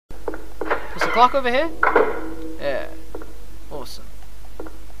clock over here? Yeah. Awesome.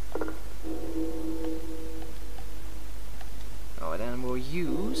 Oh, then we'll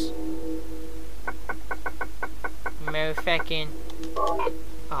use... motherfucking...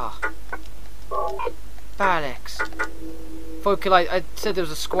 Ah. Bollocks. Thought we could, like, I said there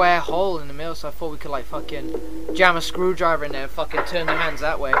was a square hole in the middle, so I thought we could, like, fucking jam a screwdriver in there and fucking turn the hands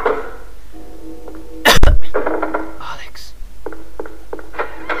that way. Bollocks.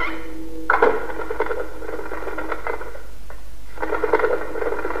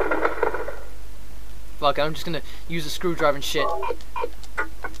 Fuck, I'm just gonna use a screwdriver and shit.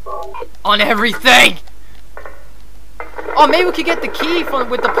 On everything! Oh, maybe we could get the key from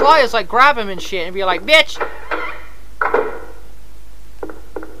with the pliers, like, grab him and shit, and be like, bitch!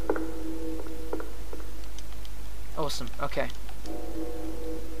 Awesome, okay.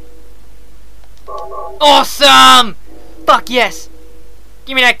 Awesome! Fuck yes!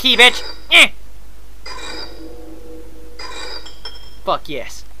 Give me that key, bitch! Eh. Fuck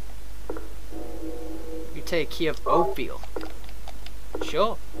yes. You take a key of Oatfield.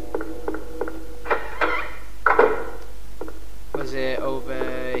 Sure. Was it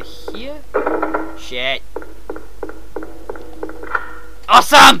over here? Shit.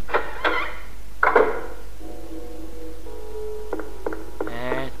 Awesome!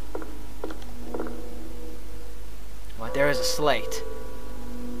 And well, there is a slate.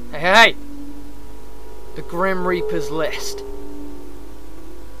 Hey, hey, hey! The Grim Reaper's list.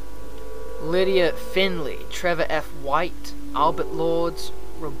 Lydia Finley, Trevor F. White, Albert Lords,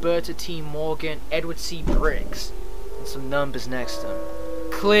 Roberta T. Morgan, Edward C. Briggs. And some numbers next to him.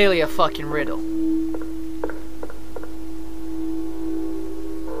 Clearly a fucking riddle.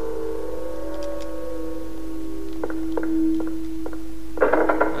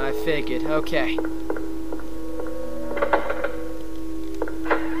 I figured, okay.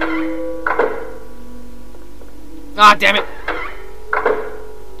 Ah, damn it!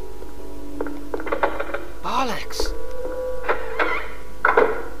 Bollocks!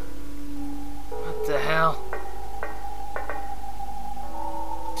 What the hell?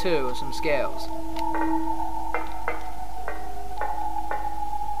 2, some scales.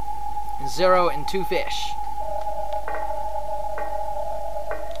 0 and 2 fish.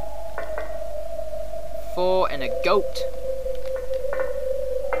 4 and a goat.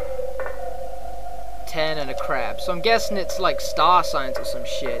 10 and a crab. So I'm guessing it's like star signs or some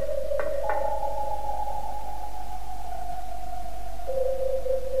shit.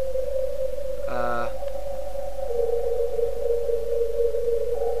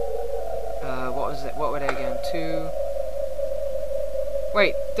 What was it? What were they again? 2.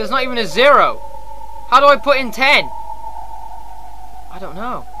 Wait, there's not even a 0. How do I put in 10? I don't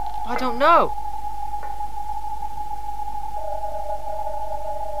know. I don't know.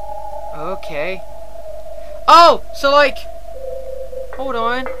 Okay. Oh, so like, hold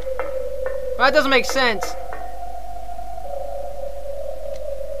on. That doesn't make sense.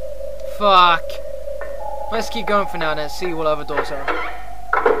 Fuck. Let's keep going for now and then see what other doors are.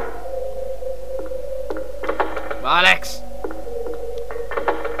 Alex.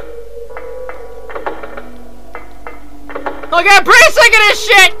 I got pretty sick of this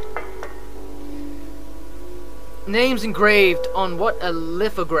shit! Names engraved on what a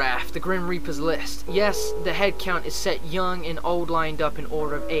lithograph, the Grim Reaper's list. Yes, the head count is set young and old lined up in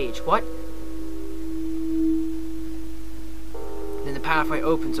order of age. What? Then the pathway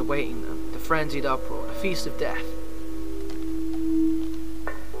opens awaiting them. The frenzied uproar, the feast of death.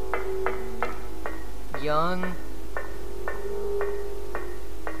 Young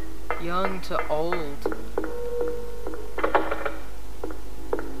to old.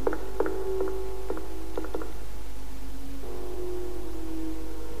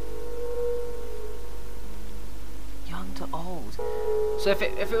 Old. So if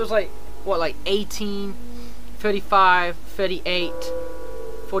it was like what, like 18, 35, 38,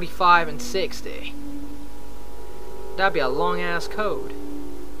 45 and 60, that'd be a long ass code.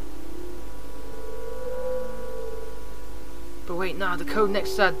 But wait, no, the code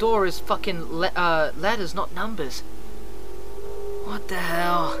next to that door is fucking letters, not numbers. What the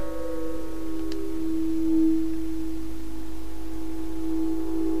hell?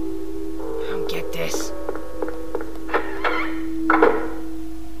 I don't get this.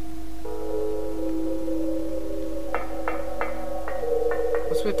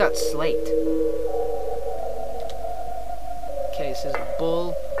 What's with that slate? Okay, so there's a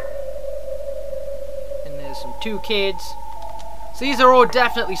bull. And there's some 2 kids. So these are all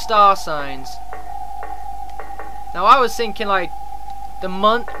definitely star signs. Now I was thinking like the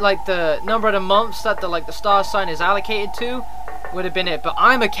month, like the number of the months that the star sign is allocated to. would have been it. But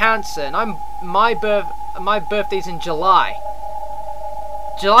I'm a Cancer, and my birthday's in July.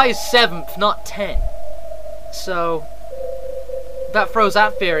 July is 7th, not 10. So that throws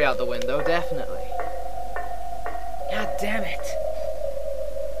that theory out the window, definitely. God damn it.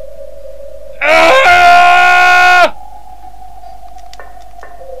 Ah!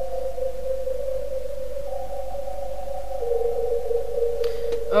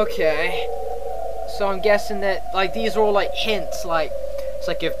 Okay. So I'm guessing that, like, these are all, like, hints, like, it's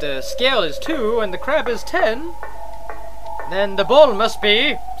like if the scale is 2 and the crab is 10, then the ball must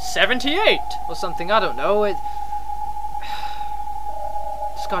be 78 or something, I don't know.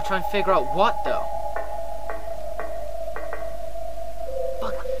 Just gotta try and figure out what, though.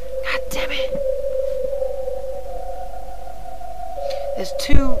 Fuck. God damn it.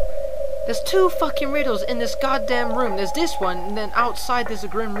 There's two fucking riddles in this goddamn room. There's this one, and then outside there's a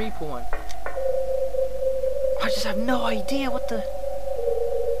Grim Reaper one. I just have no idea what the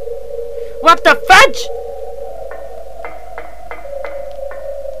fudge?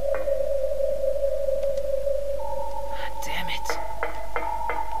 God damn it.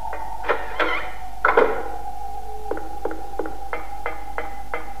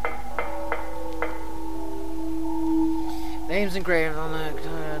 Names engraved on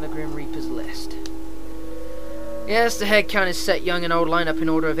the Grim Reaper's list. Yes, the head count is set young and old, line up in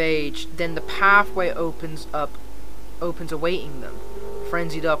order of age. Then the pathway opens awaiting them.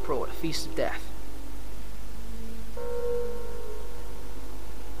 Frenzied uproar, a feast of death.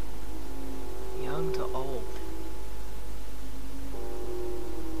 Young to old.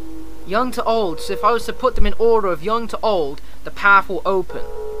 Young to old, so if I was to put them in order of young to old, the path will open.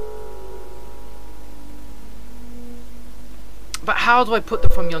 But how do I put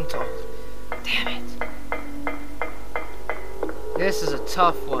them from young to old? Damn it. This is a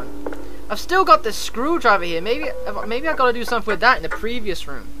tough one. I've still got this screwdriver here. Maybe I gotta do something with that in the previous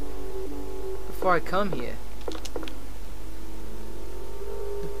room before I come here.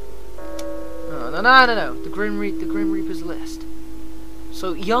 Oh, no. The Grim Reaper's list.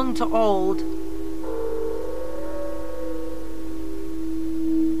 So young to old.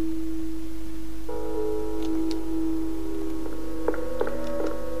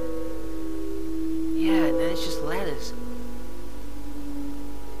 Yeah, and then it's just letters.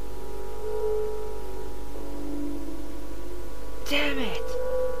 Damn it!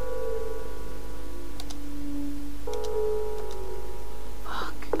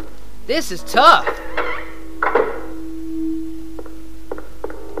 Fuck. This is tough!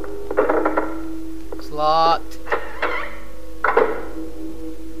 It's locked.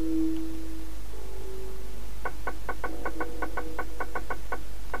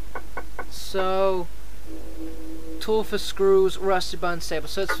 So, tool for screws, rusted but unstable.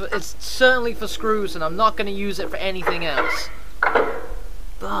 So it's certainly for screws, and I'm not going to use it for anything else.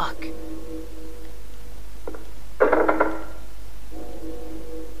 Fuck.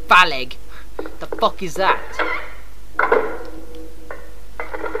 Phaleg. The fuck is that?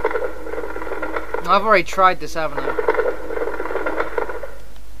 I've already tried this, haven't I?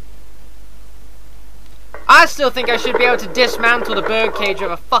 I still think I should be able to dismantle the birdcage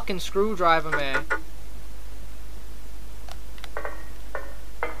with a fucking screwdriver, man.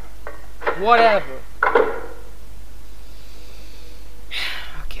 Whatever.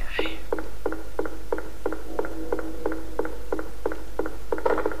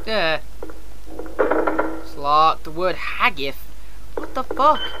 Yeah. It's locked. The word haggith. What the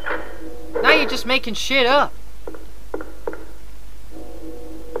fuck? Now you're just making shit up.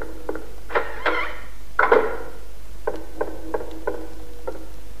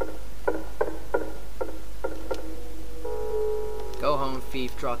 Go home,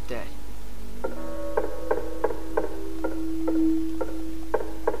 thief. Drop dead.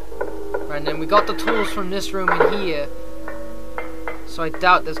 Right, and then we got the tools from this room in here. So I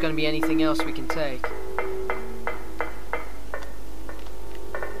doubt there's going to be anything else we can take.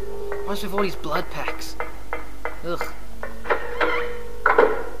 What's with all these blood packs? Ugh.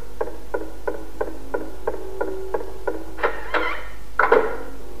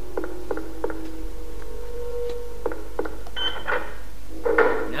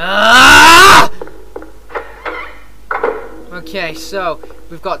 Ah! Okay, so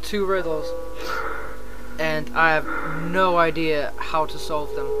we've got 2 riddles. And I have no idea how to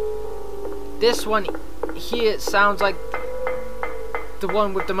solve them. This one here sounds like the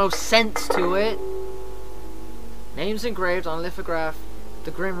one with the most sense to it. Names engraved on lithograph,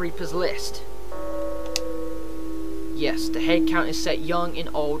 the Grim Reaper's list. Yes, the head count is set young and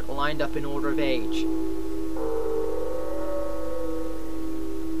old, lined up in order of age.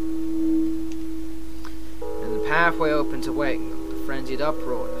 And the pathway opens awaiting them. Frenzied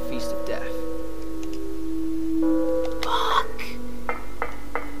uproar, the feast of death. Fuck!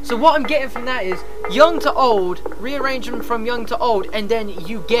 So what I'm getting from that is, young to old, rearrange them from young to old, and then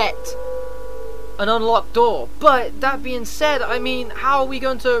you get an unlocked door. But that being said, I mean, how are we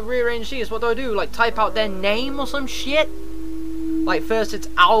going to rearrange these? What do I do? Like, type out their name or some shit? Like, first it's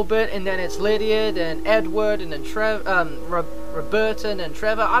Albert, and then it's Lydia, then Edward, and then Roberta, and then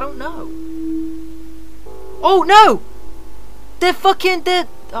Trevor. I don't know. Oh, no! They're fucking,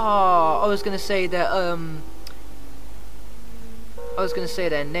 oh, I was gonna say that, I was gonna say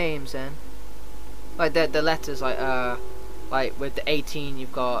their names then. Like, the letters, like, with the 18,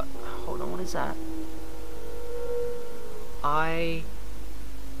 you've got, hold on, what is that? Hold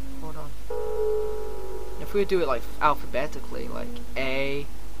on. If we do it like alphabetically, like A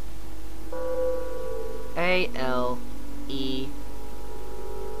L E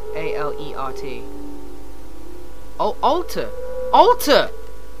R T. Oh, Alter!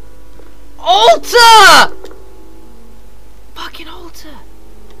 Fucking Alter!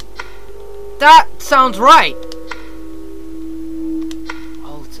 That sounds right.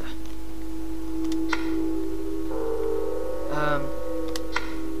 Alter.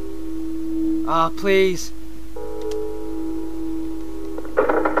 Please.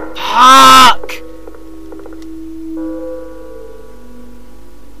 Fuck!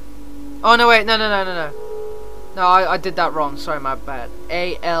 Oh, no, wait, no. No, I did that wrong. Sorry, my bad.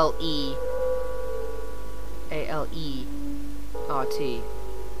 A-L-E-R-T.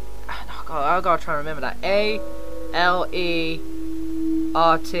 Oh, God, I gotta try and remember that. A-L-E-R-T.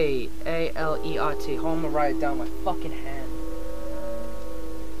 A-L-E-R-T. Hold on, I'm gonna write it down with my fucking hand.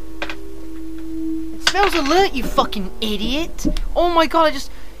 It smells alert, you fucking idiot. Oh my God,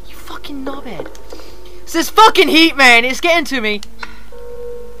 you fucking knobhead. It's this fucking heat, man. It's getting to me.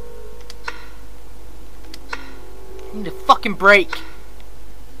 I need a fucking break.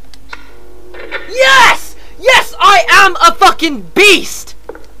 Yes! Yes, I am a fucking beast!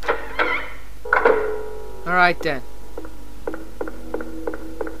 Alright then.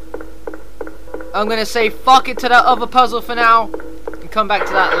 I'm gonna say fuck it to that other puzzle for now and come back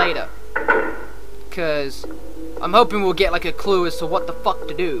to that later. Cause I'm hoping we'll get like a clue as to what the fuck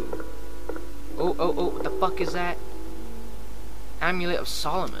to do. Oh, what the fuck is that? Amulet of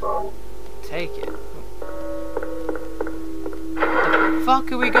Solomon. Take it. What the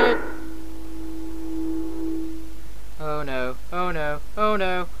fuck are we gonna... Oh no, oh no, oh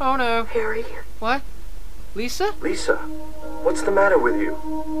no, oh no. Harry. What? Lisa? Lisa, what's the matter with you?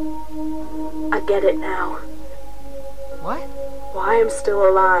 I get it now. What? Why I'm still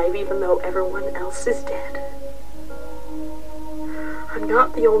alive even though everyone else is dead. I'm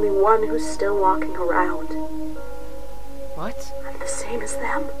not the only one who's still walking around. What? I'm the same as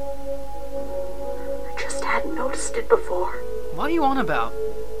them. I just hadn't noticed it before. What are you on about?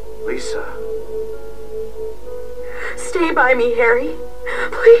 Lisa. Stay by me, Harry.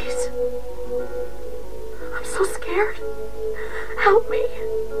 Please. I'm so scared. Help me.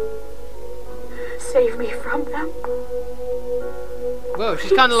 Save me from them. Whoa,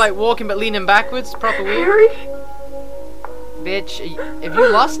 she's kind of like walking but leaning backwards. Proper weird. Harry? Bitch, have you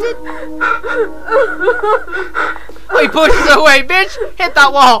lost it? Oh, he pushes away, bitch! Hit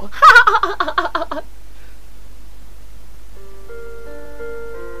that wall!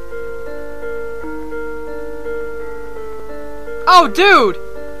 Oh, dude!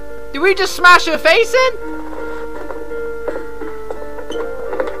 Did we just smash her face in?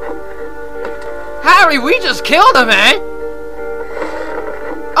 Harry, we just killed her, man!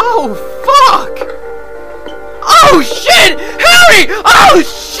 Oh, fuck! Oh, shit! Harry! Oh,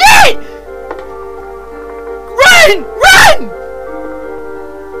 shit! Run! Run!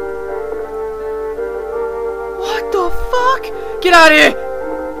 What the fuck? Get out of here!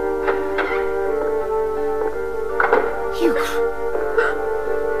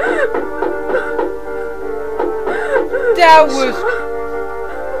 That was...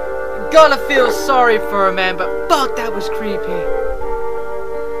 Gotta feel sorry for her, man, but fuck, that was creepy.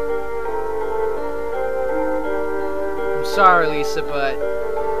 I'm sorry, Lisa, but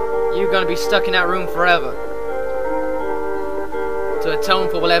you're gonna be stuck in that room forever. To atone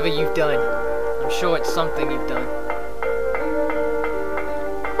for whatever you've done. I'm sure it's something you've done.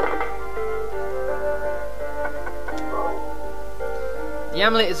 The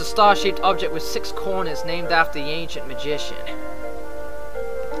amulet is a star-shaped object with 6 corners named after the ancient magician.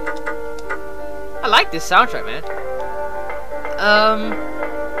 I like this soundtrack, man.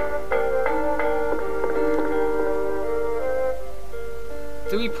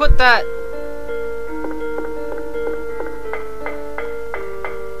 Do we put that...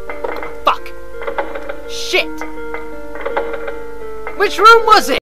 Fuck! Shit! Which room was it?